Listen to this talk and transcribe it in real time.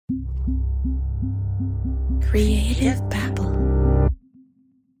Creative Babble.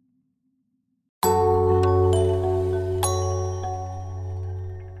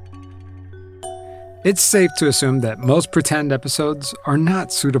 It's safe to assume that most pretend episodes are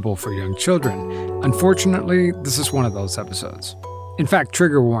not suitable for young children. Unfortunately, this is one of those episodes. In fact,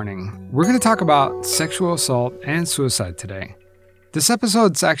 trigger warning, we're going to talk about sexual assault and suicide today. This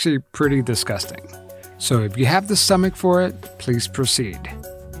episode's actually pretty disgusting. So if you have the stomach for it, please proceed.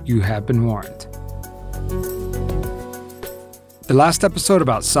 You have been warned. The last episode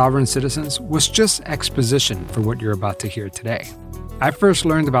about sovereign citizens was just exposition for what you're about to hear today. I first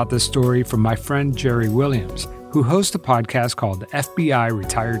learned about this story from my friend Jerry Williams, who hosts a podcast called FBI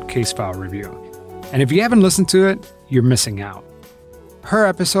Retired Case File Review. And if you haven't listened to it, you're missing out. Her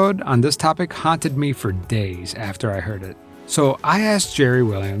episode on this topic haunted me for days after I heard it. So I asked Jerry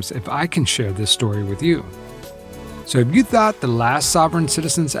Williams if I can share this story with you. So if you thought the last Sovereign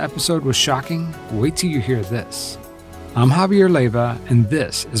Citizens episode was shocking, wait till you hear this. I'm Javier Leiva, and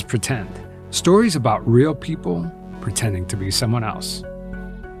this is Pretend. Stories about real people pretending to be someone else.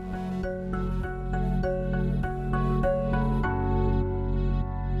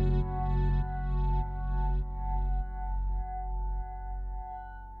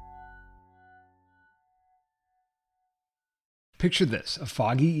 Picture this, a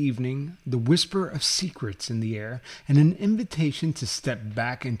foggy evening, the whisper of secrets in the air, and an invitation to step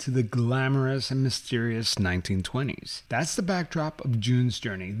back into the glamorous and mysterious 1920s. That's the backdrop of June's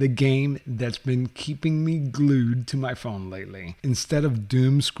Journey, the game that's been keeping me glued to my phone lately. Instead of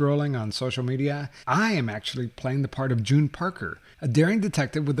doom scrolling on social media, I am actually playing the part of June Parker, a daring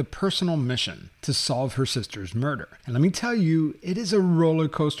detective with a personal mission to solve her sister's murder. And let me tell you, it is a roller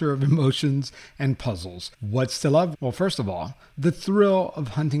coaster of emotions and puzzles. What's to love? Well, first of all, the thrill of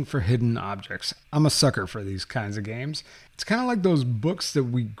hunting for hidden objects. I'm a sucker for these kinds of games. It's kind of like those books that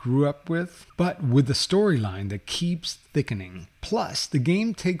we grew up with, but with a storyline that keeps thickening. Plus, the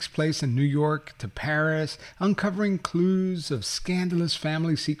game takes place in New York to Paris, uncovering clues of scandalous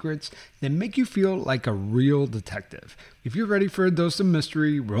family secrets that make you feel like a real detective. If you're ready for a dose of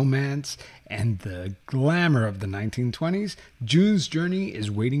mystery, romance, and the glamour of the 1920s, June's Journey is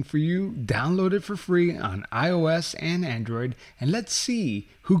waiting for you. Download it for free on iOS and Android, and let's see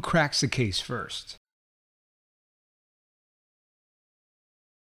who cracks the case first.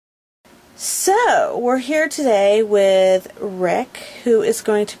 So, we're here today with Rick, who is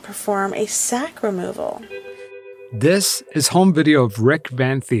going to perform a sack removal. This is home video of Rick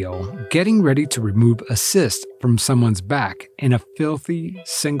Van Thiel getting ready to remove a cyst from someone's back in a filthy,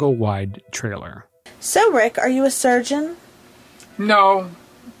 single-wide trailer. So, Rick, are you a surgeon? No,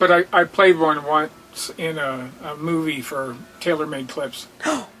 but I played one once in a movie for Tailor-Made Clips.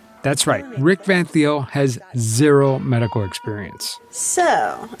 That's right. Rick Van Thiel has zero medical experience.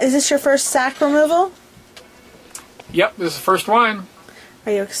 So, is this your first sack removal? Yep, this is the first one.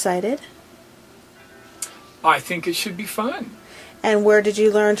 Are you excited? I think it should be fun. And where did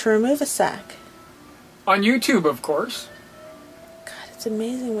you learn to remove a sack? On YouTube, of course. God, it's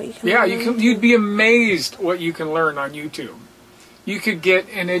amazing what you can Yeah, learn. you'd be amazed what you can learn on YouTube. You could get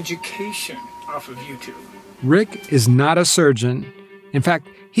an education off of YouTube. Rick is not a surgeon. In fact,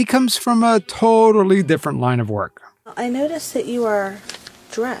 he comes from a totally different line of work. I noticed that you are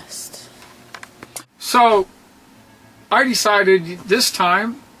dressed. So, I decided this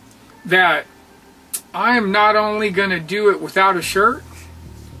time that I am not only going to do it without a shirt,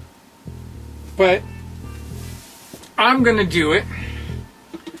 but I'm going to do it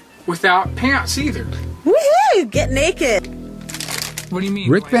without pants either. Woohoo! Get naked! What do you mean?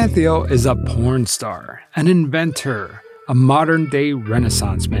 Rick Van Thiel is a porn star, an inventor, a modern-day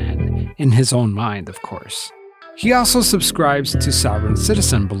Renaissance man, in his own mind, of course. He also subscribes to sovereign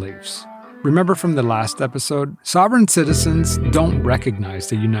citizen beliefs. Remember from the last episode, sovereign citizens don't recognize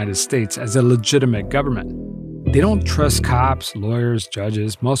the United States as a legitimate government. They don't trust cops, lawyers,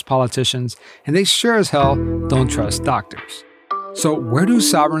 judges, most politicians, and they sure as hell don't trust doctors. So where do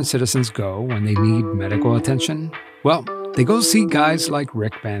sovereign citizens go when they need medical attention? Well, they go see guys like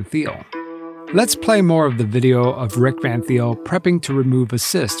Rick Van Thiel. Let's play more of the video of Rick Van Thiel prepping to remove a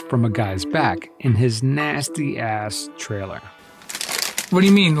cyst from a guy's back in his nasty-ass trailer. What do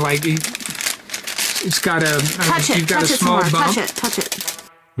you mean? Like, it's got a... You've got a small bump? Touch it.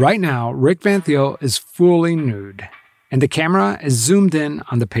 Right now, Rick Van Thiel is fully nude, and the camera is zoomed in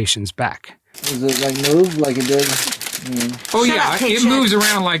on the patient's back. Does it, like, move like it did? Oh, Shut yeah, up, it patient. moves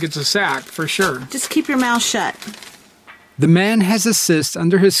around like it's a sack, for sure. Just keep your mouth shut. The man has a cyst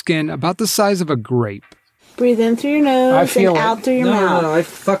under his skin about the size of a grape. Breathe in through your nose and out through your mouth. No, I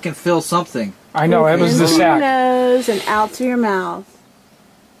fucking feel something. I know, it was in the through your sack. nose and out through your mouth.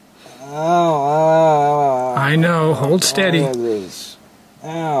 Oh. I I know. Hold steady. There it is.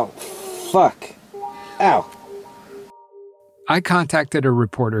 Ow. Fuck. Ow. I contacted a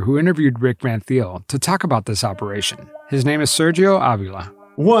reporter who interviewed Rick Van Thiel to talk about this operation. His name is Sergio Avila.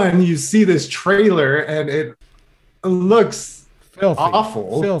 One, you see this trailer and it looks Filthy.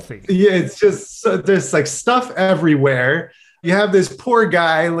 awful. Filthy. Yeah, it's just, there's like stuff everywhere. You have this poor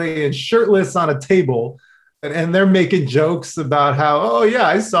guy laying shirtless on a table, and they're making jokes about how, oh yeah,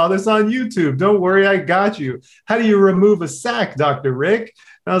 I saw this on YouTube. Don't worry, I got you. How do you remove a sack, Dr. Rick?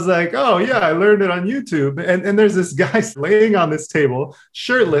 And I was like, oh yeah, I learned it on YouTube. And there's this guy laying on this table,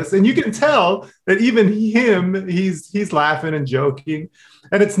 shirtless, and you can tell that even him, he's laughing and joking.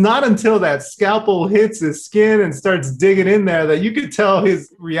 And it's not until that scalpel hits his skin and starts digging in there that you could tell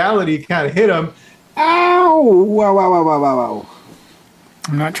his reality kind of hit him. Ow! Wow, wow, wow, wow, wow, wow.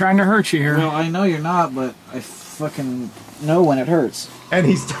 I'm not trying to hurt you here. No, I know you're not, but I fucking know when it hurts. And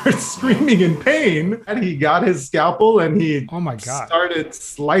he starts screaming in pain. And he got his scalpel and he Oh my God. started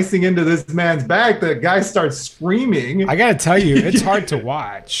slicing into this man's back. The guy starts screaming. I got to tell you, it's hard to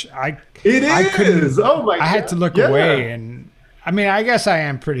watch. It I couldn't- is. Oh my God. I had to look away, and I mean, I guess I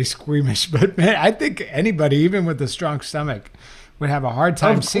am pretty squeamish, but man, I think anybody, even with a strong stomach, would have a hard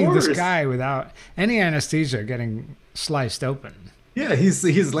time Of seeing this course. guy without any anesthesia getting sliced open. Yeah,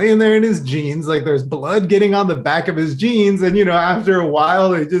 he's laying there in his jeans, like there's blood getting on the back of his jeans, and after a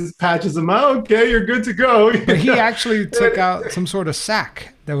while, it just patches him out. Okay, you're good to go. But he actually took out some sort of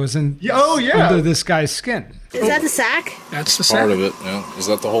sack that was in under this guy's skin. Is that the sack? That's the sack. Part of it, yeah. Is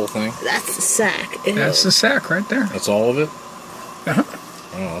that the whole thing? That's the sack. Ew. That's the sack right there. That's all of it? Uh-huh.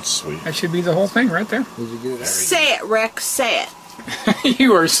 Oh, that's sweet. That should be the whole thing right there. Did you get it? Say it, Rick. Say it.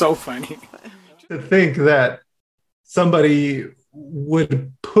 You are so funny. To think that somebody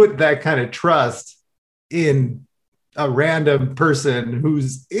would put that kind of trust in a random person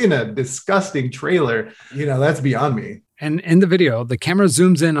who's in a disgusting trailer, that's beyond me. And in the video, the camera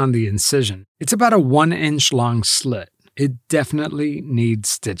zooms in on the incision. It's about a 1-inch long slit. It definitely needs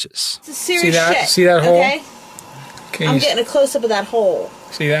stitches. It's a serious See that? shit. See that hole? Okay? Okay, I'm getting a close-up of that hole.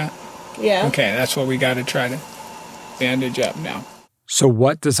 see that? Yeah. Okay, that's what we got to try to bandage up now. So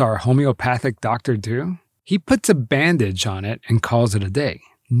what does our homeopathic doctor do? He puts a bandage on it and calls it a day.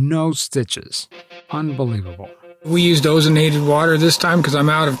 No stitches. Unbelievable. We used ozonated water this time because I'm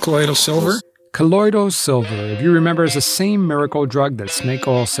out of colloidal silver. Colloidal silver, if you remember, is the same miracle drug that snake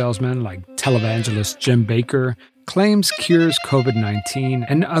oil salesmen like televangelist Jim Baker claims cures COVID-19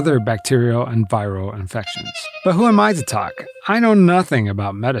 and other bacterial and viral infections. But who am I to talk? I know nothing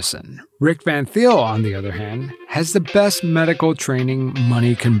about medicine. Rick Van Thiel, on the other hand, has the best medical training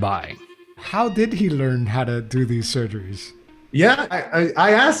money can buy. How did he learn how to do these surgeries? Yeah,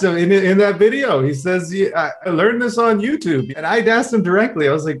 I asked him in that video. He says, yeah, I learned this on YouTube. And I asked him directly.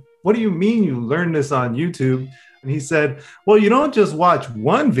 I was like, what do you mean you learned this on YouTube? And he said, well, you don't just watch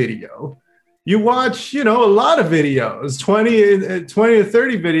one video. You watch, a lot of videos, 20 to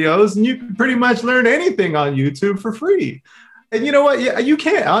 30 videos, and you can pretty much learn anything on YouTube for free. And you know what? Yeah, you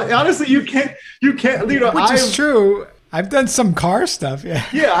can't. Honestly, you can't. Which is true. I've done some car stuff, yeah.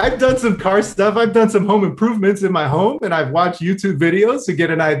 Yeah, I've done some car stuff. I've done some home improvements in my home, and I've watched YouTube videos to get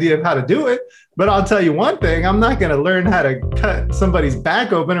an idea of how to do it. But I'll tell you one thing, I'm not going to learn how to cut somebody's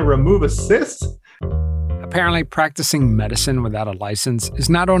back open and remove a cyst. Apparently, practicing medicine without a license is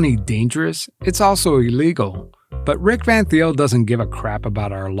not only dangerous, it's also illegal. But Rick Van Thiel doesn't give a crap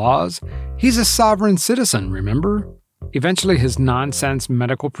about our laws. He's a sovereign citizen, remember? Eventually, his nonsense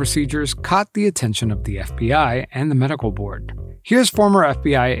medical procedures caught the attention of the FBI and the medical board. Here's former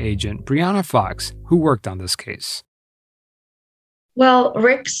FBI agent Brianna Fox, who worked on this case. Well,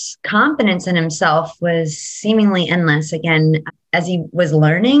 Rick's confidence in himself was seemingly endless. Again, as he was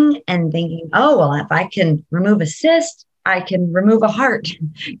learning and thinking, oh, well, if I can remove a cyst, I can remove a heart.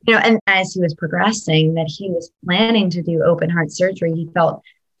 And as he was progressing, that he was planning to do open heart surgery, he felt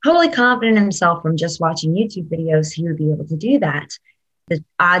totally confident in himself from just watching YouTube videos, he would be able to do that. The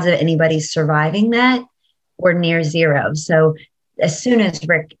odds of anybody surviving that were near zero. So as soon as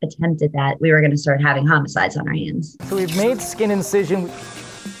Rick attempted that, we were going to start having homicides on our hands. So we've made skin incision.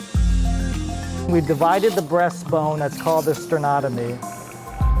 We've divided the breastbone, that's called the sternotomy.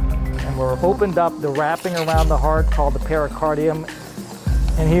 And we're opened up the wrapping around the heart called the pericardium.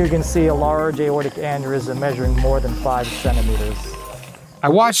 And here you can see a large aortic aneurysm measuring more than 5 centimeters. I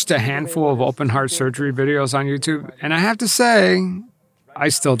watched a handful of open heart surgery videos on YouTube, and I have to say, I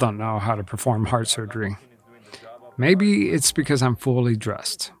still don't know how to perform heart surgery. Maybe it's because I'm fully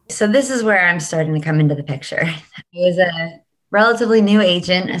dressed. So this is where I'm starting to come into the picture. I was a relatively new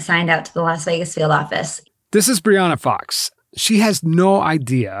agent assigned out to the Las Vegas field office. This is Brianna Fox. She has no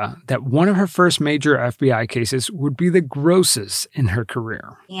idea that one of her first major FBI cases would be the grossest in her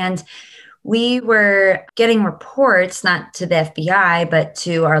career. And we were getting reports, not to the FBI, but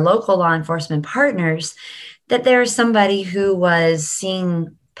to our local law enforcement partners, that there's somebody who was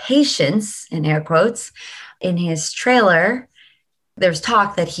seeing patients, in air quotes, in his trailer. There's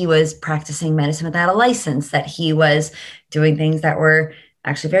talk that he was practicing medicine without a license, that he was doing things that were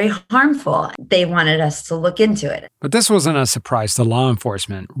actually very harmful. They wanted us to look into it. But this wasn't a surprise to law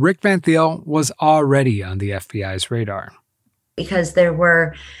enforcement. Rick Van Thiel was already on the FBI's radar. Because there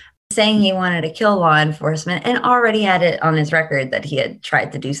were saying he wanted to kill law enforcement and already had it on his record that he had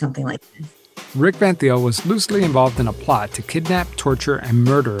tried to do something like this. Rick Van Thiel was loosely involved in a plot to kidnap, torture, and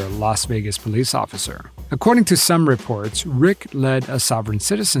murder a Las Vegas police officer. According to some reports, Rick led a sovereign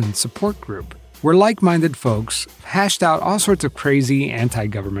citizen support group where like-minded folks hashed out all sorts of crazy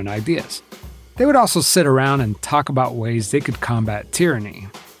anti-government ideas. They would also sit around and talk about ways they could combat tyranny.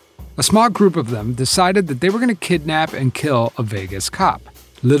 A small group of them decided that they were going to kidnap and kill a Vegas cop.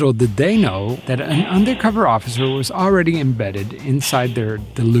 Little did they know that an undercover officer was already embedded inside their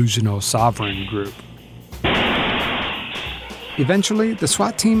delusional sovereign group. Eventually, the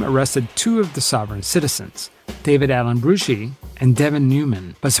SWAT team arrested two of the sovereign citizens, David Allen Bruschi and Devin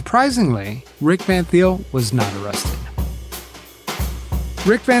Newman. But surprisingly, Rick Van Thiel was not arrested.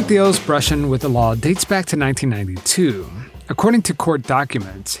 Rick Van Thiel's brushing with the law dates back to 1992. According to court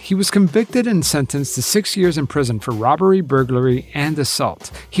documents, he was convicted and sentenced to 6 years in prison for robbery, burglary, and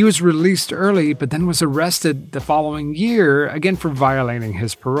assault. He was released early, but then was arrested the following year, again for violating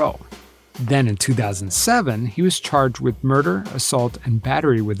his parole. Then in 2007, he was charged with murder, assault, and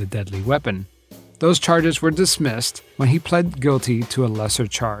battery with a deadly weapon. Those charges were dismissed when he pled guilty to a lesser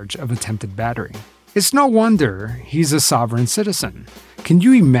charge of attempted battery. It's no wonder he's a sovereign citizen. Can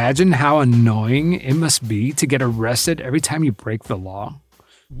you imagine how annoying it must be to get arrested every time you break the law?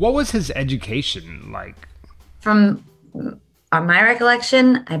 What was his education like? From my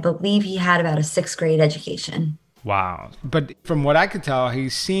recollection, I believe he had about a 6th grade education. Wow. But from what I could tell, he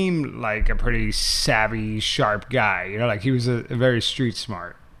seemed like a pretty savvy, sharp guy. You know, like he was a very street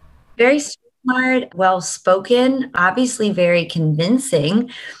smart. Very smart, well-spoken, obviously very convincing.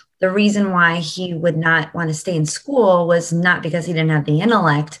 The reason why he would not want to stay in school was not because he didn't have the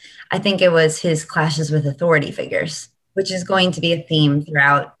intellect. I think it was his clashes with authority figures, which is going to be a theme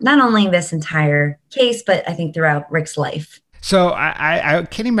throughout not only this entire case, but I think throughout Rick's life. So I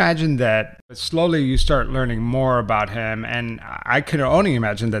can imagine that slowly you start learning more about him, and I could only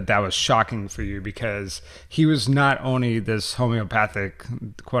imagine that that was shocking for you because he was not only this homeopathic,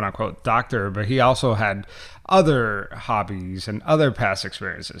 quote-unquote, doctor, but he also had other hobbies and other past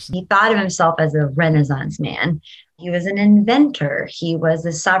experiences. He thought of himself as a Renaissance man. He was an inventor. He was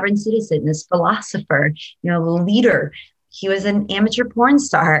a sovereign citizen, this philosopher, leader. He was an amateur porn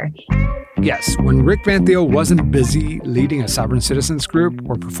star. Yes, when Rick Van Thiel wasn't busy leading a sovereign citizens group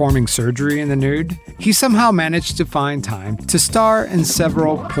or performing surgery in the nude, he somehow managed to find time to star in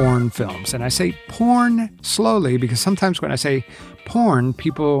several porn films. And I say porn slowly because sometimes when I say porn,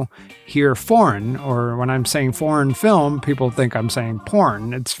 people hear foreign, or when I'm saying foreign film, people think I'm saying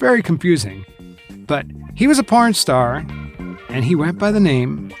porn. It's very confusing. But he was a porn star, and he went by the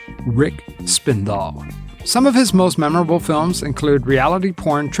name Rick Spindahl. Some of his most memorable films include Reality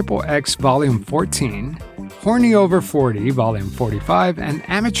Porn XXX Volume 14, Horny Over 40 Volume 45, and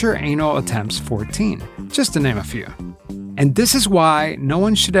Amateur Anal Attempts 14, just to name a few. And this is why no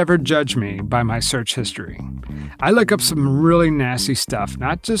one should ever judge me by my search history. I look up some really nasty stuff,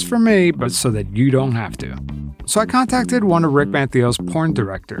 not just for me, but so that you don't have to. So I contacted one of Rick Van Thiel's porn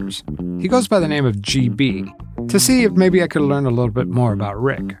directors. He goes by the name of GB, to see if maybe I could learn a little bit more about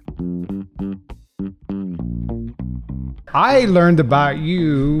Rick. I learned about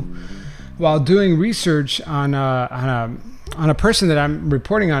you while doing research on a person that I'm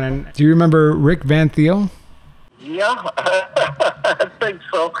reporting on. And do you remember Rick Van Thiel? Yeah, I think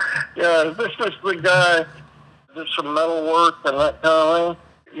so. Yeah, this is the guy who did some metal work and that kind of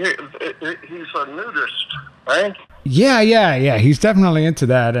thing. He's a nudist, right? Yeah. He's definitely into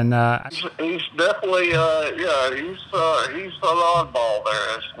that, and he's definitely he's an oddball.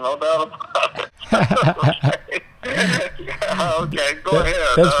 There is no doubt about it. Okay, go ahead.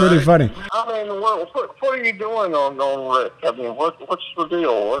 That's pretty funny. I mean, what are you doing on Rick? I mean, what's the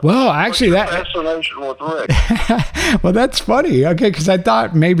deal? Well, actually, what's your fascination with Rick? Well, that's funny. Okay, because I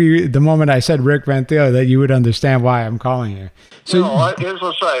thought maybe the moment I said Rick Van Thiel that you would understand why I'm calling you. So, as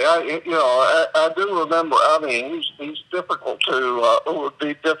I say, I do remember. I mean, he's difficult to. It would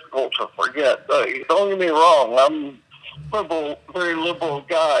be difficult to forget. Don't get me wrong. very liberal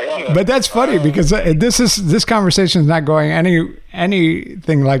guy. But that's funny because this conversation is not going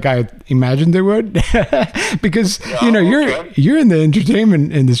anything like I imagined it would, because you're in the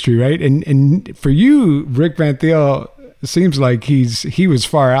entertainment industry, right? And for you, Rick Van Thiel seems like he was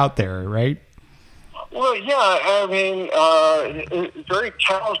far out there, right? Well, yeah, I mean, very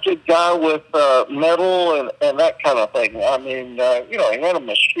talented guy with metal and that kind of thing. I mean, he had a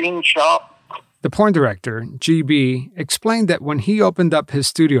machine shop. The porn director, GB, explained that when he opened up his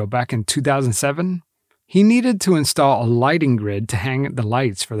studio back in 2007, he needed to install a lighting grid to hang the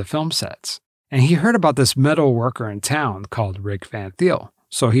lights for the film sets. And he heard about this metal worker in town called Rick Van Thiel,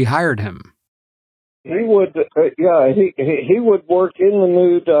 so he hired him. He would, he would work in the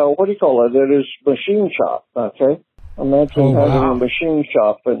nude, at his machine shop, okay? Imagine having a machine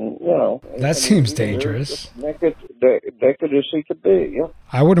shop and, That seems dangerous. Naked as he could be, yeah.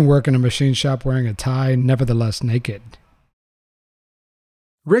 I wouldn't work in a machine shop wearing a tie, nevertheless naked.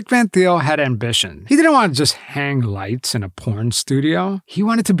 Rick Van Thiel had ambition. He didn't want to just hang lights in a porn studio. He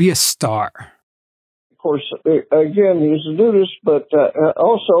wanted to be a star. Of course, again, he's a nudist, but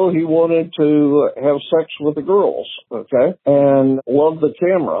also he wanted to have sex with the girls, okay, and love the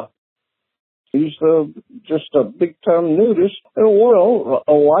camera. He's just a big-time nudist, and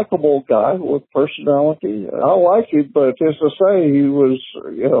a likable guy with personality. I like him, but as I say, he was,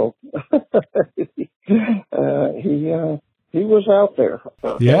 he was out there.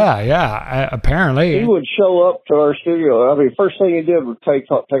 Yeah. Apparently, he would show up to our studio. I mean, first thing he did was take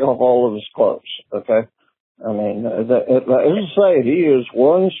off all of his clothes. Okay, I mean, as I say, he is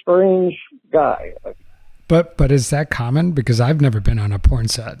one strange guy. But is that common? Because I've never been on a porn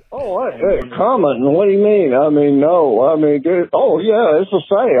set. Oh, common? What do you mean? I mean, no. I mean, as I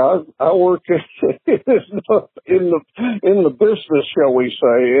say, I work in the business, shall we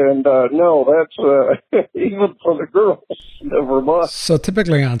say, and no, that's even for the girls. Never mind. So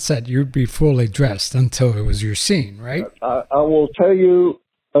typically on set, you'd be fully dressed until it was your scene, right? I will tell you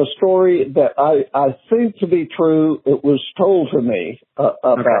a story that I think to be true. It was told to me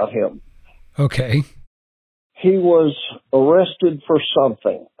about him. Okay. He was arrested for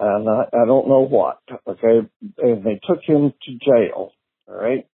something, and I don't know what, okay? And they took him to jail, all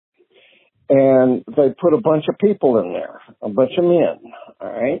right? And they put a bunch of people in there, a bunch of men,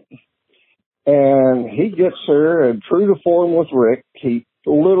 all right? And he gets there, and true to form with Rick, he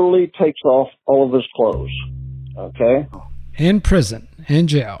literally takes off all of his clothes, okay? In prison, in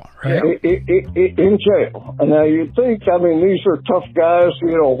jail, right? In jail. And now you'd think, I mean, these are tough guys,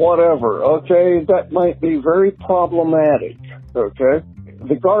 whatever, okay? That might be very problematic, okay?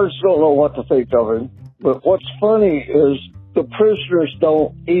 The guards don't know what to think of him. But what's funny is the prisoners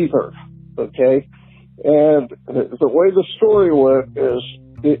don't either, okay? And the way the story went is,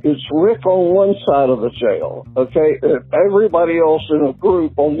 it's Rick on one side of the jail, okay? And everybody else in a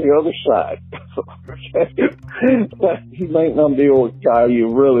group on the other side, okay? He might not be a guy you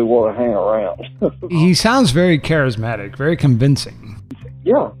really want to hang around. He sounds very charismatic, very convincing.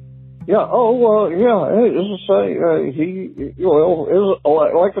 Yeah. Oh, well, yeah. As I say,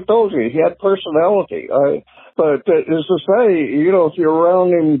 like I told you, he had personality. But as I say, if you're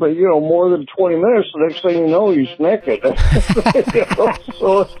around him, but more than 20 minutes, the next thing you know, he's naked.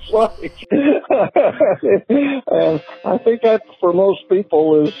 So it's like, and I think that for most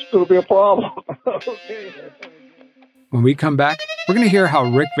people is going to be a problem. When we come back, we're going to hear how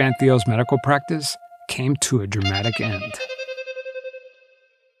Rick Van Thiel's medical practice came to a dramatic end.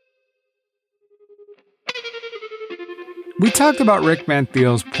 We talked about Rick Van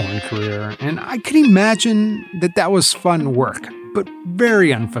Thiel's porn career, and I could imagine that was fun work, but very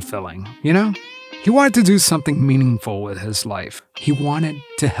unfulfilling, He wanted to do something meaningful with his life. He wanted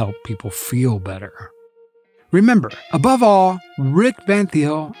to help people feel better. Remember, above all, Rick Van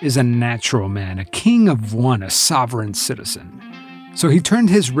Thiel is a natural man, a king of one, a sovereign citizen. So he turned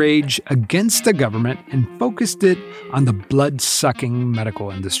his rage against the government and focused it on the blood-sucking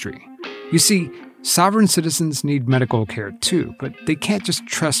medical industry. You see, sovereign citizens need medical care too, but they can't just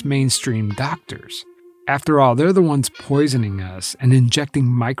trust mainstream doctors. After all, they're the ones poisoning us and injecting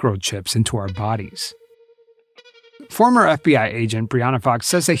microchips into our bodies. Former FBI agent Brianna Fox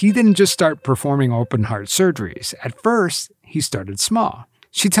says that he didn't just start performing open-heart surgeries. At first, he started small.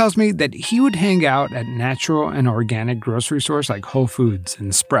 She tells me that he would hang out at natural and organic grocery stores like Whole Foods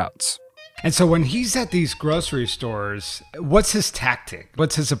and Sprouts. And so when he's at these grocery stores, what's his tactic?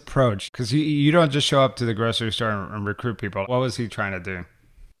 What's his approach? Because you don't just show up to the grocery store and recruit people. What was he trying to do?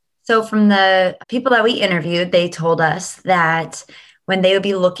 So from the people that we interviewed, they told us that when they would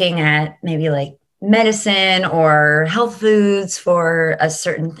be looking at maybe like medicine or health foods for a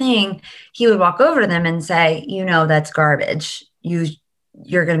certain thing, he would walk over to them and say, that's garbage.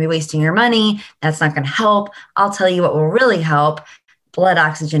 You're going to be wasting your money. That's not going to help. I'll tell you what will really help: blood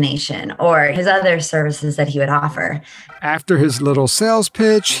oxygenation, or his other services that he would offer. After his little sales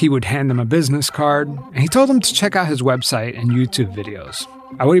pitch, he would hand them a business card, and he told them to check out his website and YouTube videos.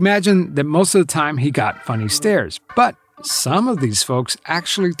 I would imagine that most of the time he got funny stares, but some of these folks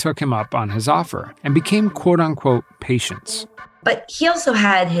actually took him up on his offer and became quote-unquote patients. But he also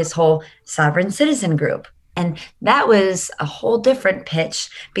had his whole sovereign citizen group. And that was a whole different pitch,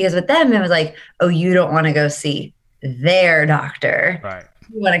 because with them, it was like, oh, you don't want to go see their doctor. Right.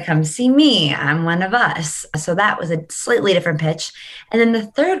 You want to come see me. I'm one of us. So that was a slightly different pitch. And then the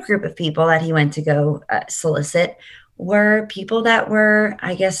third group of people that he went to go solicit were people that were,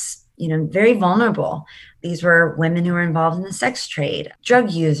 I guess, very vulnerable. These were women who were involved in the sex trade, drug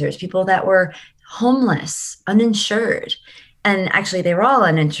users, people that were homeless, uninsured. And actually, they were all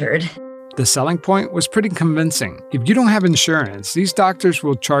uninsured. The selling point was pretty convincing. If you don't have insurance, these doctors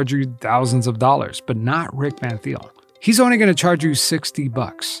will charge you thousands of dollars, but not Rick Van Thiel. He's only going to charge you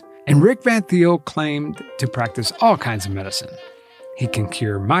 $60. And Rick Van Thiel claimed to practice all kinds of medicine. He can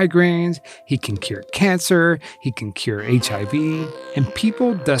cure migraines, he can cure cancer, he can cure HIV, and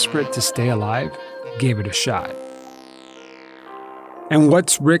people desperate to stay alive gave it a shot. And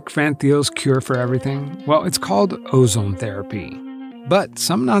what's Rick Van Thiel's cure for everything? Well, it's called ozone therapy. But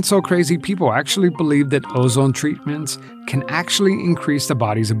some not-so-crazy people actually believe that ozone treatments can actually increase the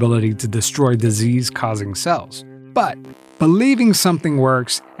body's ability to destroy disease-causing cells. But believing something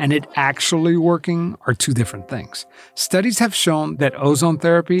works and it actually working are two different things. Studies have shown that ozone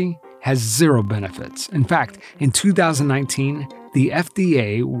therapy has zero benefits. In fact, in 2019, the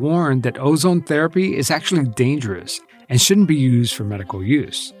FDA warned that ozone therapy is actually dangerous and shouldn't be used for medical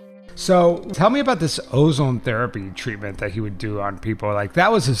use. So tell me about this ozone therapy treatment that he would do on people. Like,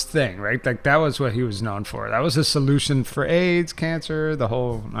 that was his thing, right? Like, that was what he was known for. That was his solution for AIDS, cancer, the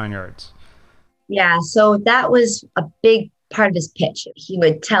whole 9 yards. Yeah, so that was a big part of his pitch. He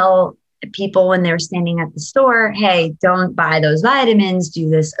would tell people when they were standing at the store, hey, don't buy those vitamins, do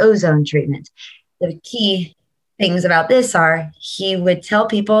this ozone treatment. The key things about this are he would tell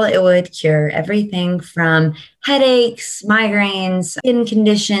people it would cure everything from headaches, migraines, skin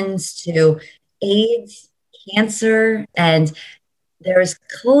conditions to AIDS, cancer, and there's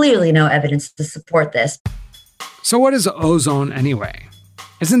clearly no evidence to support this. So what is ozone anyway?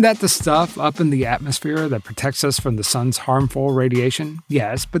 Isn't that the stuff up in the atmosphere that protects us from the sun's harmful radiation?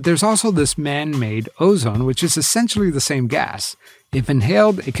 Yes, but there's also this man-made ozone, which is essentially the same gas. If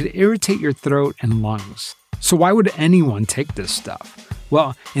inhaled, it could irritate your throat and lungs. So why would anyone take this stuff?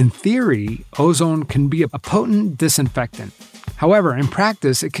 Well, in theory, ozone can be a potent disinfectant. However, in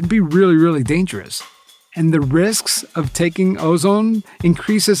practice, it can be really, really dangerous. And the risks of taking ozone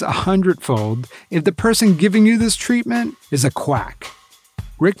increases 100-fold if the person giving you this treatment is a quack.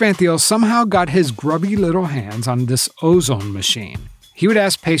 Rick Van Thiel somehow got his grubby little hands on this ozone machine. He would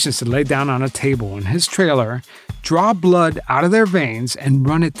ask patients to lay down on a table in his trailer, draw blood out of their veins, and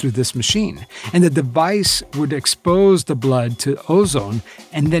run it through this machine. And the device would expose the blood to ozone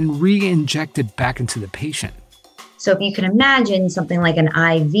and then re-inject it back into the patient. So if you can imagine something like an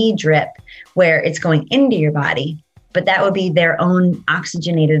IV drip where it's going into your body, but that would be their own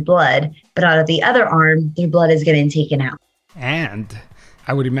oxygenated blood, but out of the other arm, their blood is getting taken out. And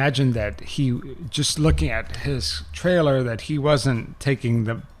I would imagine that he, just looking at his trailer, that he wasn't taking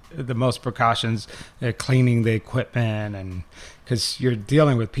the most precautions, cleaning the equipment, and because you're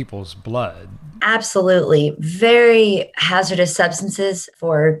dealing with people's blood. Absolutely. Very hazardous substances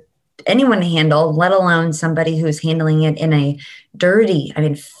for anyone to handle, let alone somebody who's handling it in a dirty,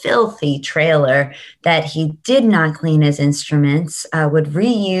 filthy trailer that he did not clean his instruments, would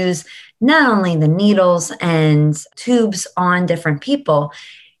reuse not only the needles and tubes on different people,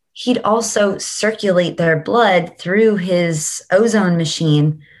 he'd also circulate their blood through his ozone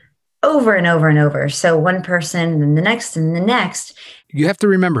machine over and over and over. So one person and the next and the next. You have to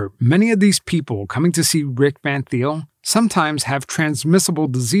remember, many of these people coming to see Rick Van Thiel sometimes have transmissible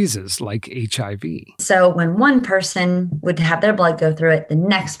diseases like HIV. So when one person would have their blood go through it, the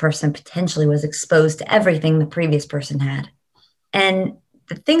next person potentially was exposed to everything the previous person had. And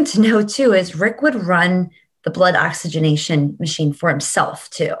the thing to know, too, is Rick would run the blood oxygenation machine for himself,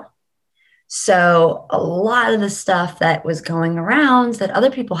 too. So a lot of the stuff that was going around that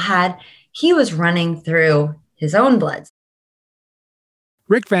other people had, he was running through his own blood.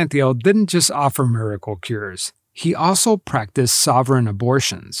 Rick Van Thiel didn't just offer miracle cures. He also practiced sovereign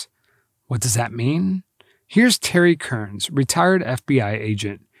abortions. What does that mean? Here's Terry Kearns, retired FBI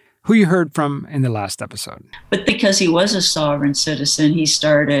agent, who you heard from in the last episode. But because he was a sovereign citizen, he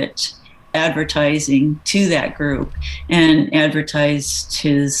started advertising to that group and advertised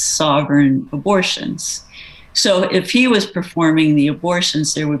his sovereign abortions. So if he was performing the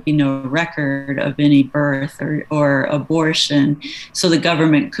abortions, there would be no record of any birth or abortion. So the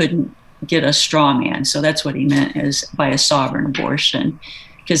government couldn't get a straw man. So that's what he meant as by a sovereign abortion,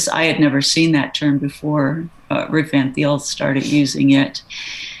 because I had never seen that term before Rick Van Thiel started using it.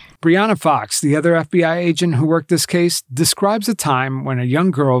 Brianna Fox, the other FBI agent who worked this case, describes a time when a young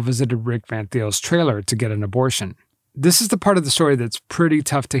girl visited Rick Van Thiel's trailer to get an abortion. This is the part of the story that's pretty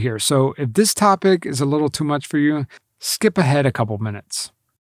tough to hear, so if this topic is a little too much for you, skip ahead a couple minutes.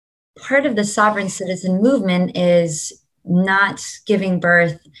 Part of the sovereign citizen movement is not giving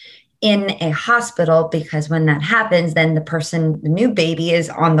birth in a hospital, because when that happens, then the new baby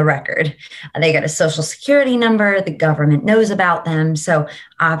is on the record. They get a social security number, the government knows about them. So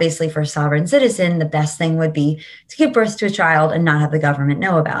obviously for a sovereign citizen, the best thing would be to give birth to a child and not have the government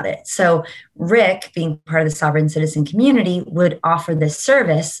know about it. So Rick, being part of the sovereign citizen community, would offer this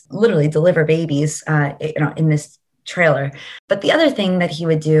service, literally deliver babies in this trailer. But the other thing that he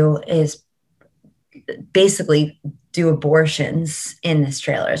would do is basically do abortions in this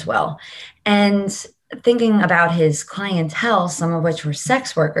trailer as well. And thinking about his clientele, some of which were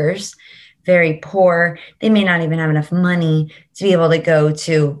sex workers, very poor, they may not even have enough money to be able to go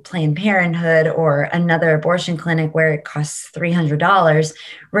to Planned Parenthood or another abortion clinic where it costs $300.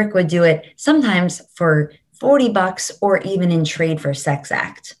 Rick would do it sometimes for $40 or even in trade for a sex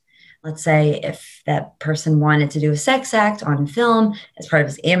act. Let's say if that person wanted to do a sex act on film as part of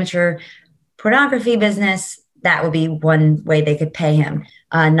his amateur pornography business, that would be one way they could pay him.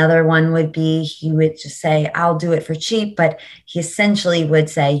 Another one would be he would just say, I'll do it for cheap, but he essentially would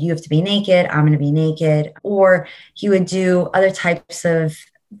say, you have to be naked, I'm going to be naked. Or he would do other types of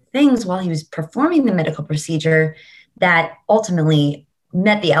things while he was performing the medical procedure that ultimately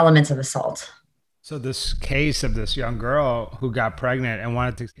met the elements of assault. So this case of this young girl who got pregnant and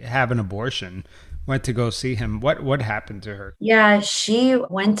wanted to have an abortion, went to go see him. What happened to her? Yeah, she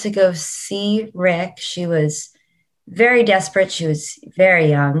went to go see Rick. She was very desperate. She was very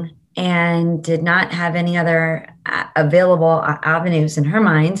young and did not have any other available avenues in her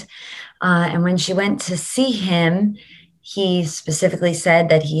mind. And when she went to see him, he specifically said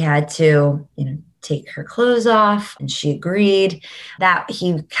that he had to, take her clothes off, and she agreed. That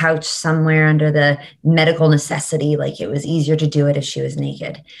he couched somewhere under the medical necessity, like it was easier to do it if she was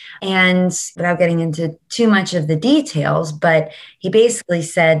naked. And without getting into too much of the details, but he basically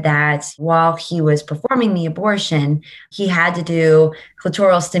said that while he was performing the abortion, he had to do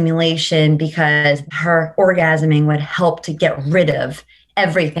clitoral stimulation because her orgasming would help to get rid of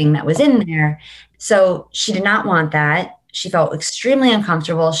everything that was in there. So she did not want that. She felt extremely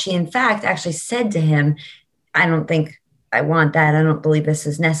uncomfortable. She, in fact, actually said to him, I don't think I want that. I don't believe this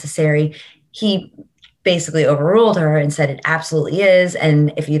is necessary. He basically overruled her and said it absolutely is.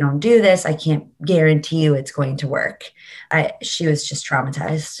 And if you don't do this, I can't guarantee you it's going to work. She was just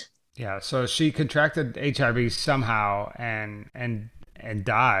traumatized. Yeah. So she contracted HIV somehow and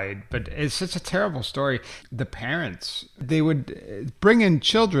died, but it's such a terrible story. The parents, they would bring in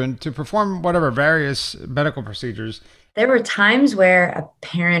children to perform whatever various medical procedures. There were times where a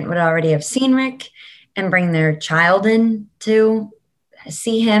parent would already have seen Rick and bring their child in to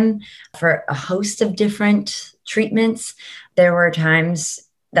see him for a host of different treatments. There were times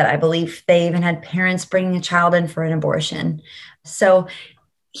that I believe they even had parents bringing a child in for an abortion. So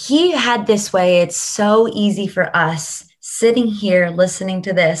he had this way. It's so easy for us sitting here listening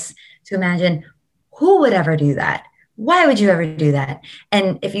to this to imagine, who would ever do that? Why would you ever do that?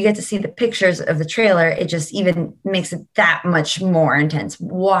 And if you get to see the pictures of the trailer, it just even makes it that much more intense.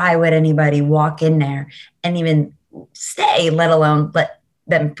 Why would anybody walk in there and even stay, let alone let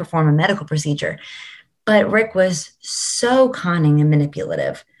them perform a medical procedure? But Rick was so cunning and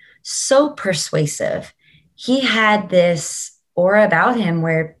manipulative, so persuasive. He had this aura about him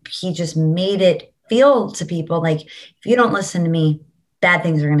where he just made it feel to people like, if you don't listen to me, bad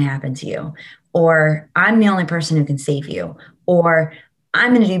things are going to happen to you. Or I'm the only person who can save you. Or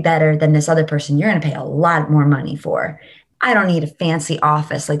I'm going to do better than this other person you're going to pay a lot more money for. I don't need a fancy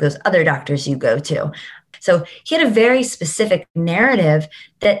office like those other doctors you go to. So he had a very specific narrative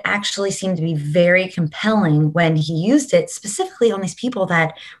that actually seemed to be very compelling when he used it specifically on these people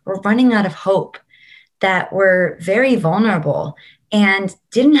that were running out of hope, that were very vulnerable and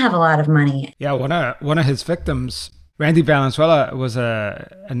didn't have a lot of money. Yeah, one of his victims, Randy Valenzuela, was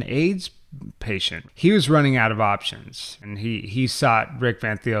an AIDS patient. He was running out of options, and he sought Rick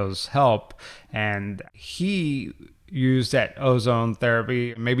Van Thiel's help, and he used that ozone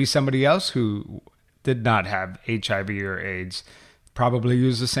therapy. Maybe somebody else who did not have HIV or AIDS probably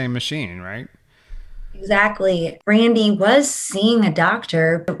used the same machine, right? Exactly. Randy was seeing a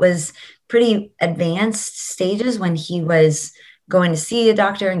doctor. It was pretty advanced stages when he was going to see a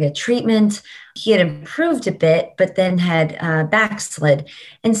doctor and get treatment. He had improved a bit, but then had backslid.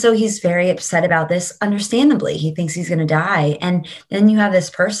 And so he's very upset about this, understandably. He thinks he's going to die. And then you have this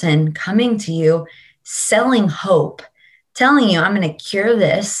person coming to you, selling hope, telling you, I'm going to cure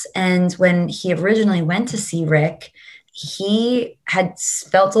this. And when he originally went to see Rick, he had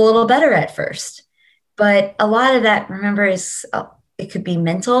felt a little better at first. But a lot of that, remember, is it could be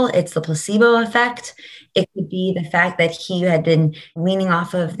mental. It's the placebo effect. It could be the fact that he had been weaning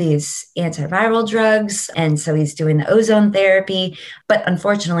off of these antiviral drugs. And so he's doing the ozone therapy. But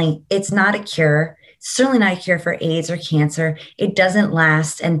unfortunately, it's not a cure. Certainly not a cure for AIDS or cancer. It doesn't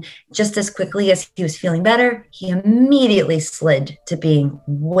last. And just as quickly as he was feeling better, he immediately slid to being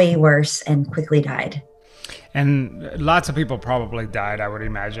way worse and quickly died. And lots of people probably died, I would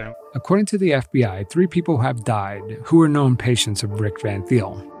imagine. According to the FBI, 3 people have died who were known patients of Rick Van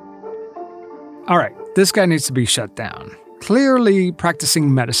Thiel. All right, this guy needs to be shut down. Clearly,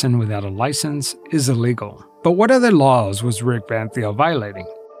 practicing medicine without a license is illegal. But what other laws was Rick Van Thiel violating?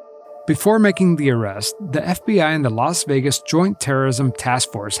 Before making the arrest, the FBI and the Las Vegas Joint Terrorism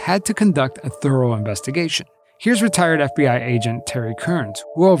Task Force had to conduct a thorough investigation. Here's retired FBI agent Terry Kearns,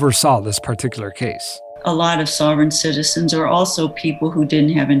 who oversaw this particular case. A lot of sovereign citizens are also people who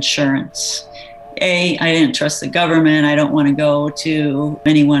didn't have insurance. I didn't trust the government. I don't want to go to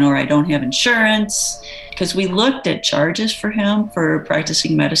anyone, or I don't have insurance. Because we looked at charges for him for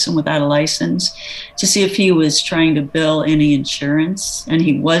practicing medicine without a license to see if he was trying to bill any insurance, and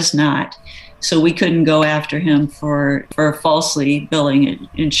he was not. So we couldn't go after him for falsely billing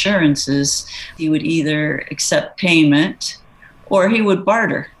insurances. He would either accept payment or he would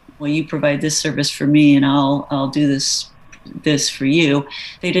barter. Well, you provide this service for me and I'll do this for you.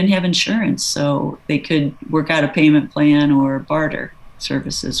 They didn't have insurance, so they could work out a payment plan or barter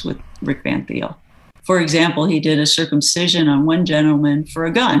services with Rick Van Thiel. For example, he did a circumcision on one gentleman for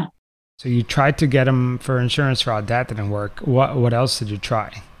a gun. So you tried to get him for insurance fraud. That didn't work. What else did you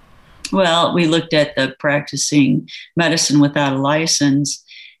try? Well, we looked at the practicing medicine without a license.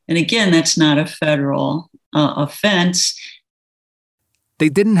 And again, that's not a federal offense. They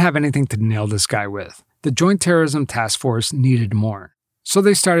didn't have anything to nail this guy with. The Joint Terrorism Task Force needed more. So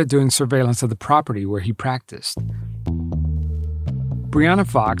they started doing surveillance of the property where he practiced. Brianna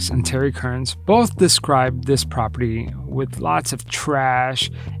Fox and Terry Kearns both described this property with lots of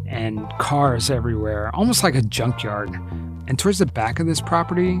trash and cars everywhere, almost like a junkyard. And towards the back of this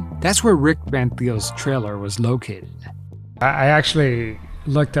property, that's where Rick Van Thiel's trailer was located. I actually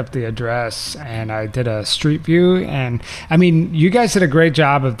looked up the address and I did a street view, and I mean, you guys did a great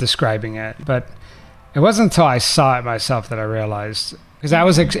job of describing it, but it wasn't until I saw it myself that I realized, because I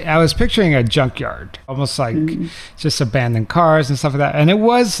was picturing a junkyard, almost like just abandoned cars and stuff like that, and it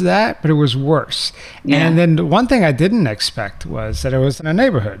was that, but it was worse. Yeah. And then one thing I didn't expect was that it was in a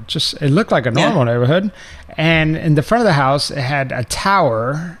neighborhood. It looked like a normal neighborhood, and in the front of the house it had a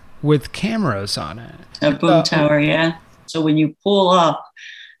tower with cameras on it. A boom tower, yeah. So when you pull up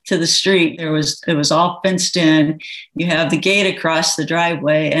to the street, it was all fenced in. You have the gate across the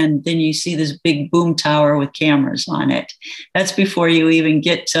driveway, and then you see this big boom tower with cameras on it. That's before you even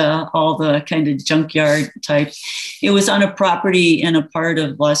get to all the kind of junkyard type. It was on a property in a part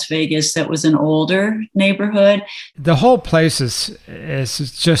of Las Vegas that was an older neighborhood. The whole place is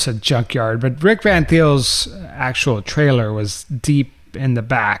just a junkyard, but Rick Van Thiel's actual trailer was deep in the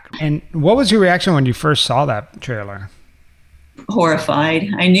back. And what was your reaction when you first saw that trailer? Horrified.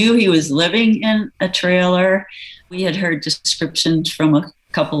 I knew he was living in a trailer. We had heard descriptions from a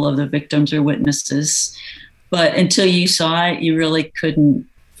couple of the victims or witnesses, but until you saw it, you really couldn't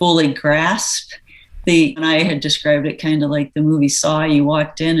fully grasp and I had described it kind of like the movie Saw. You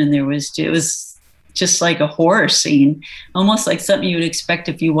walked in and it was just like a horror scene, almost like something you would expect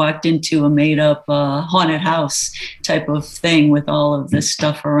if you walked into a made-up haunted house type of thing with all of this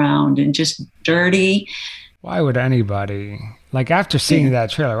stuff around and just dirty. Why would anybody, like after seeing that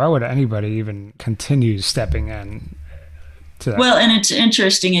trailer, why would anybody even continue stepping in to that? Well, and it's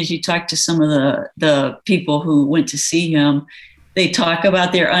interesting as you talk to some of the people who went to see him, They talk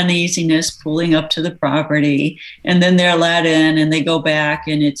about their uneasiness pulling up to the property, and then they're let in and they go back,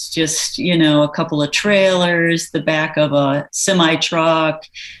 and it's just, a couple of trailers, the back of a semi truck,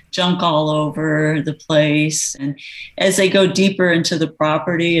 junk all over the place. And as they go deeper into the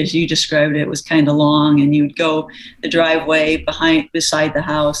property, as you described, it was kind of long, and you'd go the driveway beside the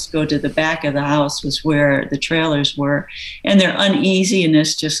house, go to the back of the house was where the trailers were, and their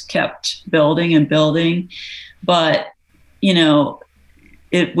uneasiness just kept building and building. But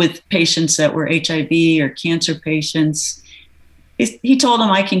with patients that were HIV or cancer patients, he told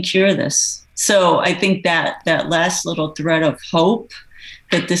them, I can cure this. So I think that last little thread of hope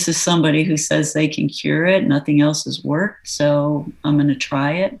that this is somebody who says they can cure it, nothing else has worked, so I'm going to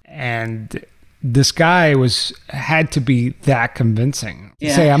try it. And this guy had to be that convincing.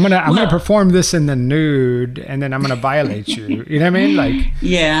 Yeah. Say, I'm gonna perform this in the nude, and then I'm gonna violate you. You know what I mean?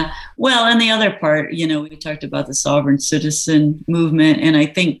 Yeah. Well, and the other part, we talked about the sovereign citizen movement, and I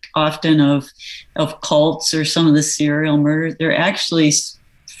think often of cults or some of the serial murders, they're actually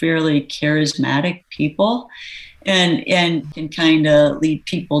fairly charismatic people. And can kind of lead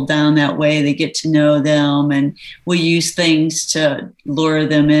people down that way. They get to know them and will use things to lure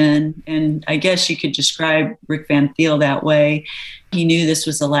them in. And I guess you could describe Rick Van Thiel that way. He knew this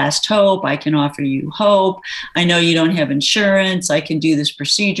was the last hope. I can offer you hope. I know you don't have insurance. I can do this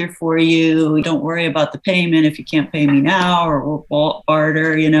procedure for you. Don't worry about the payment if you can't pay me now, or we'll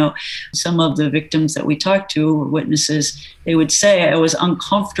barter. Some of the victims that we talked to were witnesses. They would say, I was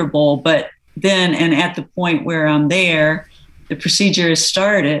uncomfortable, but then, and at the point where I'm there, the procedure has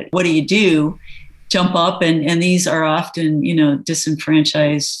started. What do? Jump up, and these are often,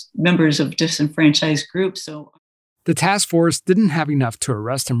 disenfranchised members of disenfranchised groups. So the task force didn't have enough to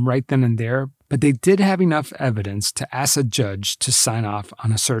arrest him right then and there, but they did have enough evidence to ask a judge to sign off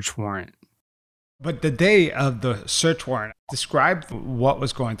on a search warrant. But the day of the search warrant, describe what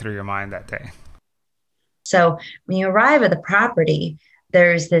was going through your mind that day. So when you arrive at the property,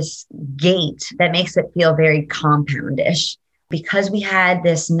 there's this gate that makes it feel very compoundish. Because we had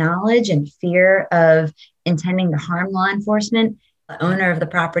this knowledge and fear of intending to harm law enforcement, the owner of the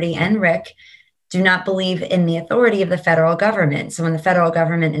property and Rick do not believe in the authority of the federal government. So when the federal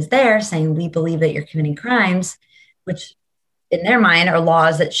government is there saying, we believe that you're committing crimes, which in their mind are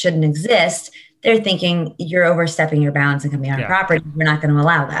laws that shouldn't exist, they're thinking you're overstepping your bounds and coming on property. We're not going to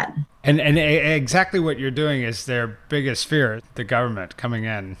allow that. And exactly what you're doing is their biggest fear, the government coming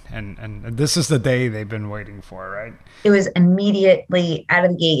in. And this is the day they've been waiting for, right? It was immediately out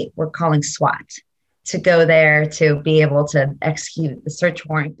of the gate, we're calling SWAT to go there to be able to execute the search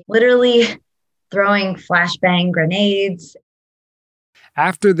warrant. Literally throwing flashbang grenades.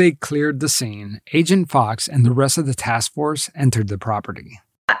 After they cleared the scene, Agent Fox and the rest of the task force entered the property.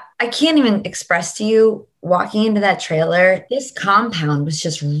 I can't even express to you, walking into that trailer, this compound was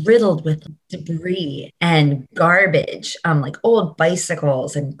just riddled with debris and garbage, like old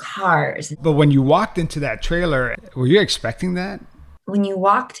bicycles and cars. But when you walked into that trailer, were you expecting that? When you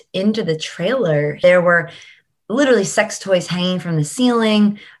walked into the trailer, there were literally sex toys hanging from the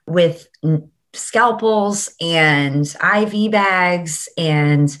ceiling with scalpels and IV bags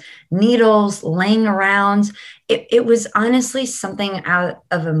and needles laying around. It was honestly something out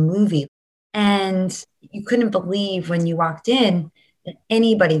of a movie. And you couldn't believe when you walked in that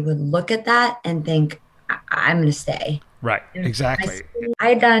anybody would look at that and think, I'm going to stay. Right, exactly. I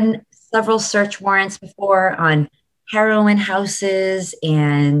had done several search warrants before on heroin houses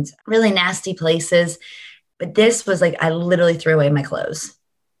and really nasty places. But this was like, I literally threw away my clothes.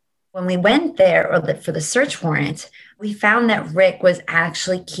 When we went there for the search warrant, we found that Rick was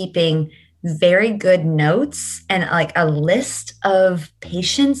actually keeping very good notes and like a list of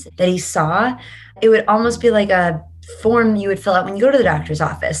patients that he saw. It would almost be like a form you would fill out when you go to the doctor's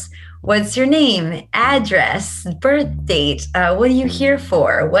office. What's your name, address, birth date? What are you here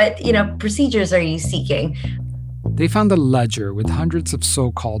for? What, procedures are you seeking? They found a ledger with hundreds of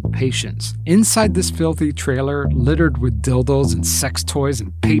so-called patients. Inside this filthy trailer, littered with dildos and sex toys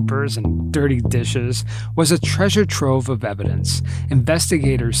and papers and dirty dishes, was a treasure trove of evidence.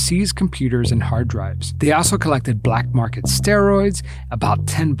 Investigators seized computers and hard drives. They also collected black market steroids, about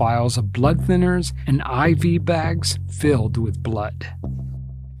 10 vials of blood thinners, and IV bags filled with blood.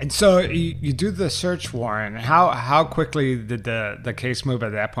 And so you do the search warrant. How quickly did the case move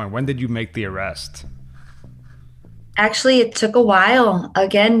at that point? When did you make the arrest? Actually, it took a while,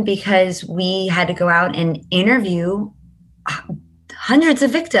 again, because we had to go out and interview hundreds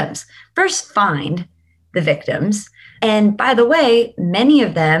of victims. First, find the victims. And by the way, many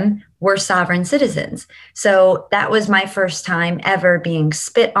of them were sovereign citizens. So that was my first time ever being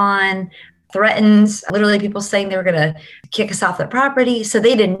spit on, threatened, literally people saying they were going to kick us off their property. So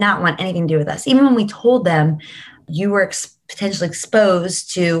they did not want anything to do with us. Even when we told them you were potentially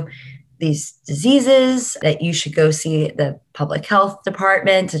exposed to these diseases, that you should go see the public health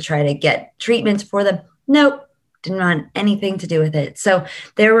department to try to get treatments for them. Nope, didn't want anything to do with it. So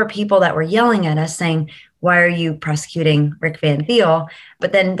there were people that were yelling at us saying, why are you prosecuting Rick Van Thiel?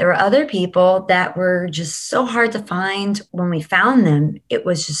 But then there were other people that were just so hard to find. When we found them, it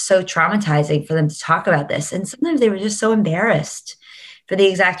was just so traumatizing for them to talk about this. And sometimes they were just so embarrassed for the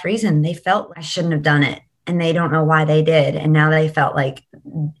exact reason. They felt I shouldn't have done it, and they don't know why they did. And now they felt like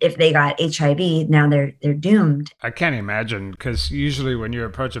if they got HIV, now they're doomed. I can't imagine, because usually when you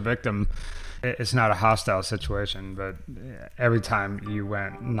approach a victim, it's not a hostile situation, but every time you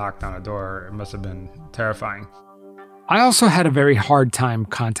went and knocked on a door, it must have been terrifying. I also had a very hard time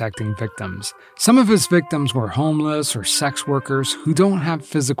contacting victims. Some of his victims were homeless or sex workers who don't have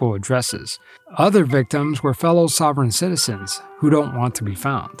physical addresses. Other victims were fellow sovereign citizens who don't want to be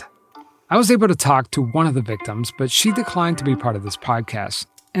found. I was able to talk to one of the victims, but she declined to be part of this podcast,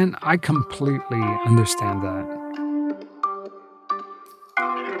 and I completely understand that.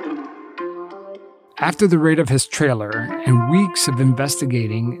 After the raid of his trailer and weeks of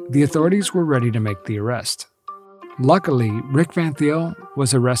investigating, the authorities were ready to make the arrest. Luckily, Rick Van Thiel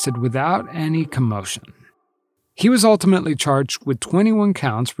was arrested without any commotion. He was ultimately charged with 21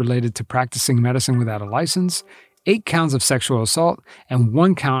 counts related to practicing medicine without a license, 8 counts of sexual assault, and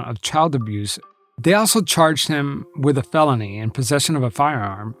 1 count of child abuse. They also charged him with a felony in possession of a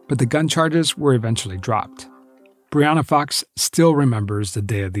firearm, but the gun charges were eventually dropped. Brianna Fox still remembers the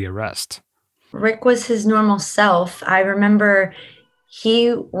day of the arrest. Rick was his normal self. I remember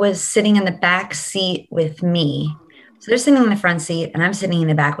he was sitting in the back seat with me. So they're sitting in the front seat and I'm sitting in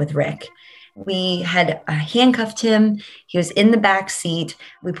the back with Rick. We had handcuffed him. He was in the back seat.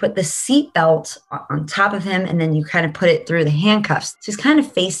 We put the seat belt on top of him, and then you kind of put it through the handcuffs. So he's kind of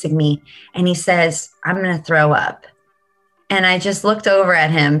facing me and he says, I'm going to throw up. And I just looked over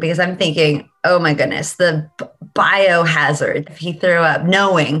at him because I'm thinking, oh my goodness, the biohazard if he threw up,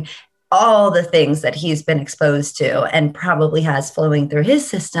 knowing all the things that he's been exposed to and probably has flowing through his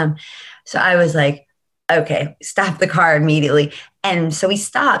system. So I was like, okay, stop the car immediately. And so we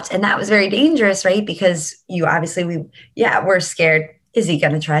stopped, and that was very dangerous, right? Because we're scared. Is he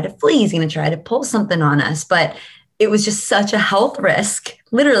going to try to flee? Is he going to try to pull something on us? But it was just such a health risk,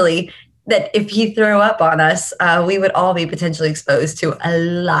 literally, that if he threw up on us, we would all be potentially exposed to a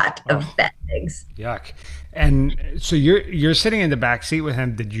lot of bad things. Yuck. And so you're sitting in the back seat with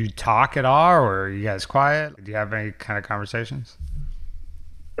him. Did you talk at all, or are you guys quiet? Do you have any kind of conversations?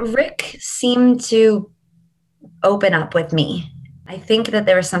 Rick seemed to open up with me. I think that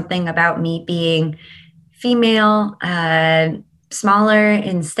there was something about me being female, smaller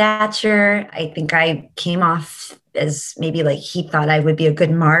in stature. I think I came off as maybe like he thought I would be a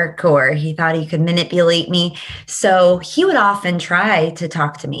good mark, or he thought he could manipulate me. So he would often try to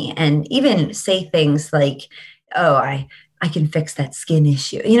talk to me and even say things like, oh, I can fix that skin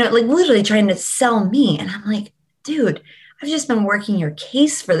issue, like literally trying to sell me. And I'm like, dude, I've just been working your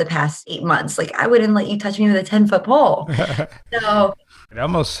case for the past 8 months. Like, I wouldn't let you touch me with a 10-foot pole. So it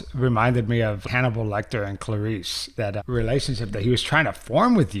almost reminded me of Hannibal Lecter and Clarice, that relationship that he was trying to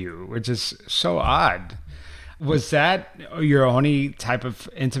form with you, which is so odd. Was that your only type of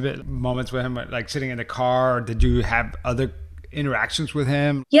intimate moments with him, like sitting in the car, or did you have other interactions with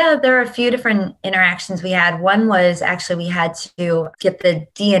him? Yeah, there are a few different interactions we had. One was actually we had to get the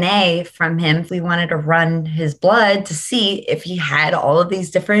DNA from him. We wanted to run his blood to see if he had all of these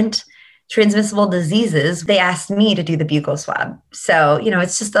different transmissible diseases. They asked me to do the buccal swab. So,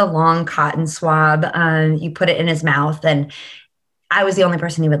 it's just a long cotton swab. You put it in his mouth, and I was the only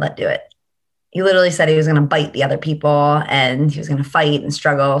person he would let do it. He literally said he was going to bite the other people and he was going to fight and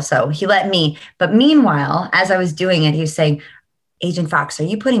struggle. So he let me. But meanwhile, as I was doing it, he was saying, Agent Fox, are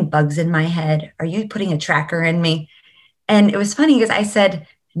you putting bugs in my head? Are you putting a tracker in me? And it was funny because I said,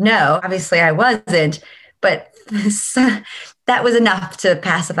 no, obviously I wasn't. But that was enough to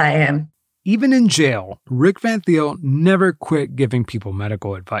pacify him. Even in jail, Rick Van Thiel never quit giving people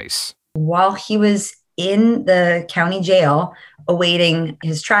medical advice. While he was in the county jail awaiting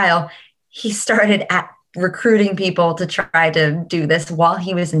his trial, he started recruiting people to try to do this while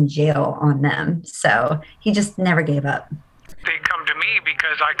he was in jail on them. So he just never gave up. They come to me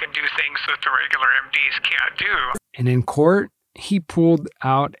because I can do things that the regular MDs can't do. And in court, he pulled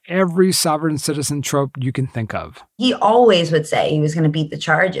out every sovereign citizen trope you can think of. He always would say he was going to beat the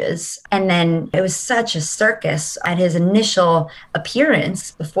charges. And then it was such a circus at his initial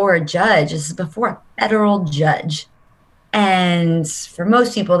appearance before a judge. This is before a federal judge. And for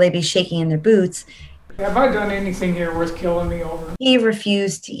most people, they'd be shaking in their boots. Have I done anything here worth killing me over? He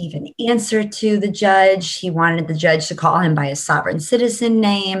refused to even answer to the judge. He wanted the judge to call him by his sovereign citizen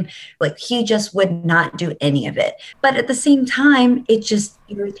name. Like, he just would not do any of it. But at the same time, it just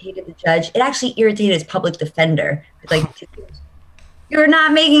irritated the judge. It actually irritated his public defender. Like, you're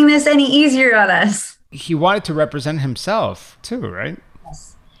not making this any easier on us. He wanted to represent himself too, right?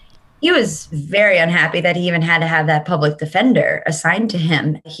 Yes. He was very unhappy that he even had to have that public defender assigned to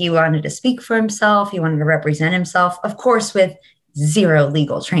him. He wanted to speak for himself. He wanted to represent himself, of course, with zero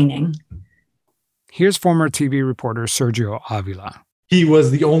legal training. Here's former TV reporter Sergio Avila. He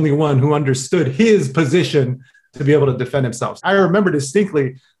was the only one who understood his position to be able to defend himself. I remember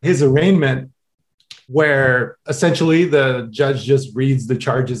distinctly his arraignment, where essentially the judge just reads the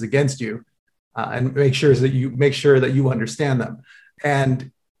charges against you and make sure that you understand them.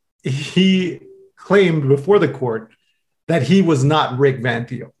 And he claimed before the court that he was not Rick Van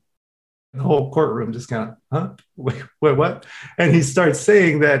Thiel. The whole courtroom just kind of, huh? Wait, what? And he starts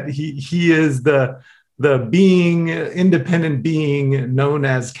saying that he is the being, independent being known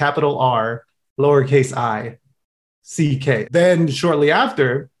as capital R, lowercase I, CK. Then shortly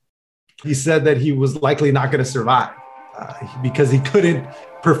after, he said that he was likely not going to survive because he couldn't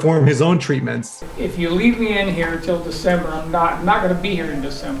perform his own treatments. If you leave me in here till December, I'm not going to be here in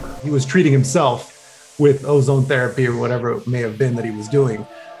December. He was treating himself with ozone therapy or whatever it may have been that he was doing.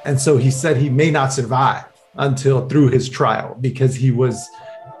 And so he said he may not survive until through his trial because he was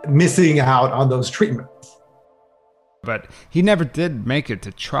missing out on those treatments. But he never did make it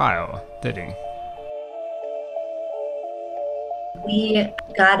to trial, did he? We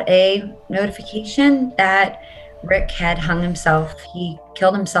got a notification that Rick had hung himself. He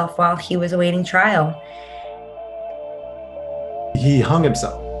killed himself while he was awaiting trial. He hung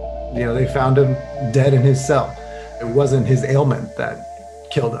himself. You know, they found him dead in his cell. It wasn't his ailment that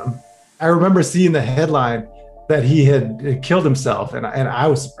killed him. I remember seeing the headline that he had killed himself, and I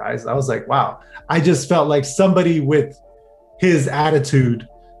was surprised. I was like, wow. I just felt like somebody with his attitude,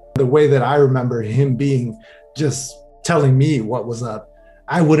 the way that I remember him being, just telling me what was up.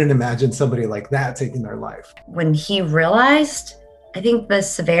 I wouldn't imagine somebody like that taking their life. When he realized, I think, the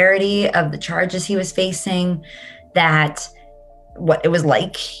severity of the charges he was facing, that what it was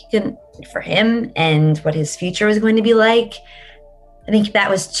like for him and what his future was going to be like, I think that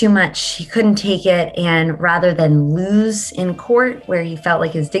was too much. He couldn't take it. And rather than lose in court where he felt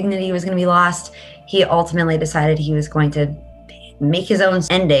like his dignity was going to be lost, he ultimately decided he was going to make his own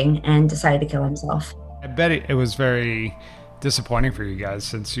ending and decided to kill himself. I bet it was very disappointing for you guys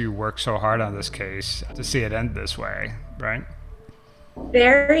since you worked so hard on this case to see it end this way, right?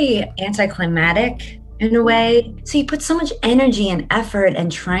 Very anticlimactic in a way. So you put so much energy and effort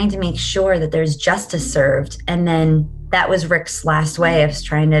and trying to make sure that there's justice served. And then that was Rick's last way of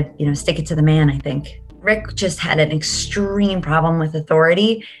trying to, stick it to the man, I think. Rick just had an extreme problem with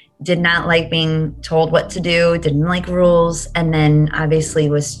authority, did not like being told what to do, didn't like rules, and then obviously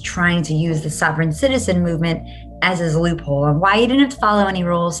was trying to use the sovereign citizen movement as his loophole on why he didn't have to follow any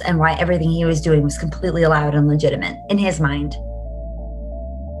rules and why everything he was doing was completely allowed and legitimate in his mind.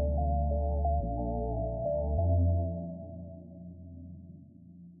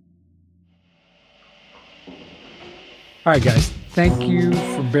 All right, guys, thank you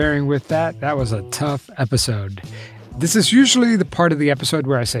for bearing with that. That was a tough episode. This is usually the part of the episode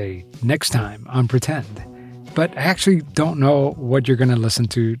where I say, next time on Pretend. But I actually don't know what you're going to listen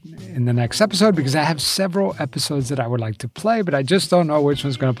to in the next episode because I have several episodes that I would like to play, but I just don't know which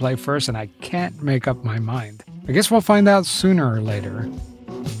one's going to play first, and I can't make up my mind. I guess we'll find out sooner or later.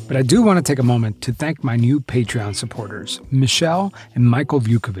 But I do want to take a moment to thank my new Patreon supporters, Michelle and Michael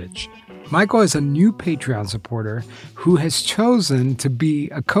Vukovic. Michael is a new Patreon supporter who has chosen to be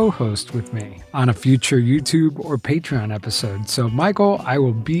a co-host with me on a future YouTube or Patreon episode. So Michael, I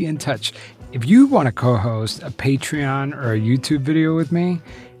will be in touch. If you want to co-host a Patreon or a YouTube video with me,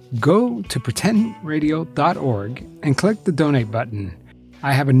 go to pretendradio.org and click the donate button.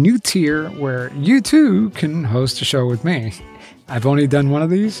 I have a new tier where you too can host a show with me. I've only done one of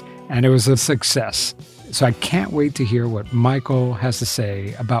these and it was a success. So I can't wait to hear what Michael has to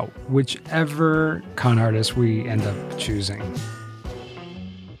say about whichever con artist we end up choosing.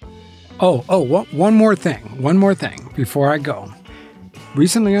 One more thing before I go.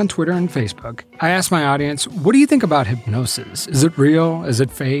 Recently on Twitter and Facebook, I asked my audience, what do you think about hypnosis? Is it real? Is it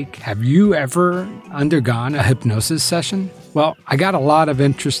fake? Have you ever undergone a hypnosis session? Well, I got a lot of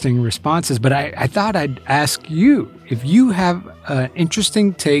interesting responses, but I thought I'd ask you, if you have an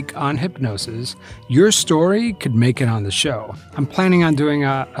interesting take on hypnosis, your story could make it on the show. I'm planning on doing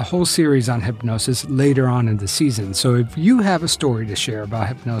a whole series on hypnosis later on in the season, so if you have a story to share about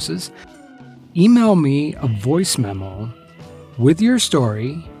hypnosis, email me a voice memo with your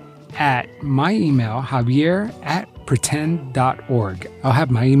story at my email, javier@pretend.org. I'll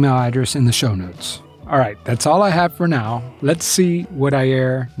have my email address in the show notes. All right, that's all I have for now. Let's see what I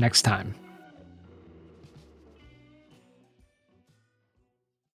air next time.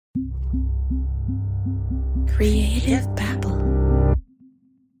 Creative Babble.